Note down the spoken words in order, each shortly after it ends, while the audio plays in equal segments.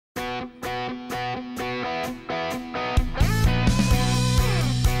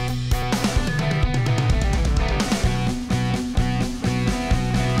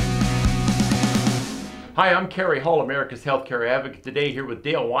Hi, I'm Kerry Hall, America's Healthcare Advocate, today here with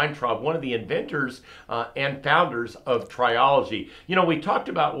Dale Winetroub, one of the inventors and founders of Triology. You know, we talked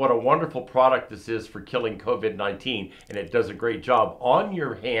about what a wonderful product this is for killing COVID-19, and it does a great job on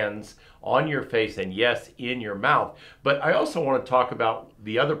your hands, on your face, and yes, in your mouth. But I also want to talk about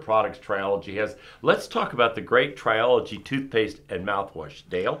the other products Triology has. Let's talk about the great Triology toothpaste and mouthwash.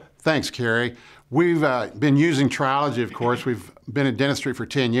 Dale? Thanks, Kerry. We've been using Triology, of course. We've been in dentistry for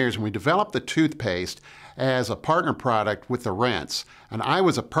 10 years, and we developed the toothpaste as a partner product with the rinse. And I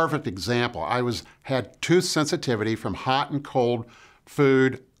was a perfect example. I had tooth sensitivity from hot and cold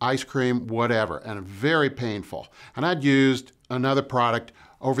food, ice cream, whatever, and very painful. And I'd used another product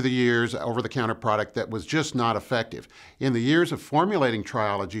over the years, over-the-counter product that was just not effective. In the years of formulating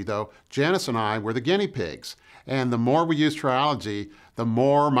Triology, though, Janice and I were the guinea pigs. And the more we used Triology, the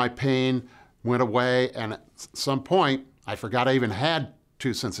more my pain went away, and at some point, I forgot I even had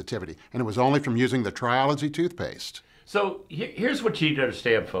tooth sensitivity, and it was only from using the Triology toothpaste. So here's what you need to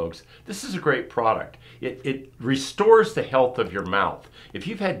understand, folks. This is a great product. It restores the health of your mouth. If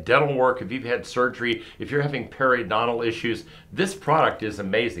you've had dental work, if you've had surgery, if you're having periodontal issues, this product is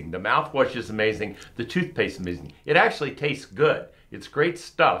amazing. The mouthwash is amazing. The toothpaste is amazing. It actually tastes good. It's great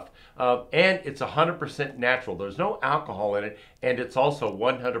stuff. And it's 100% natural. There's no alcohol in it, and it's also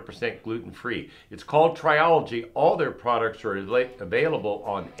 100% gluten-free. It's called Triology. All their products are available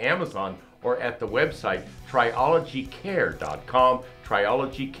on Amazon or at the website triologycare.com,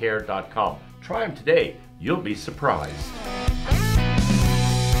 triologycare.com. Try them today. You'll be surprised.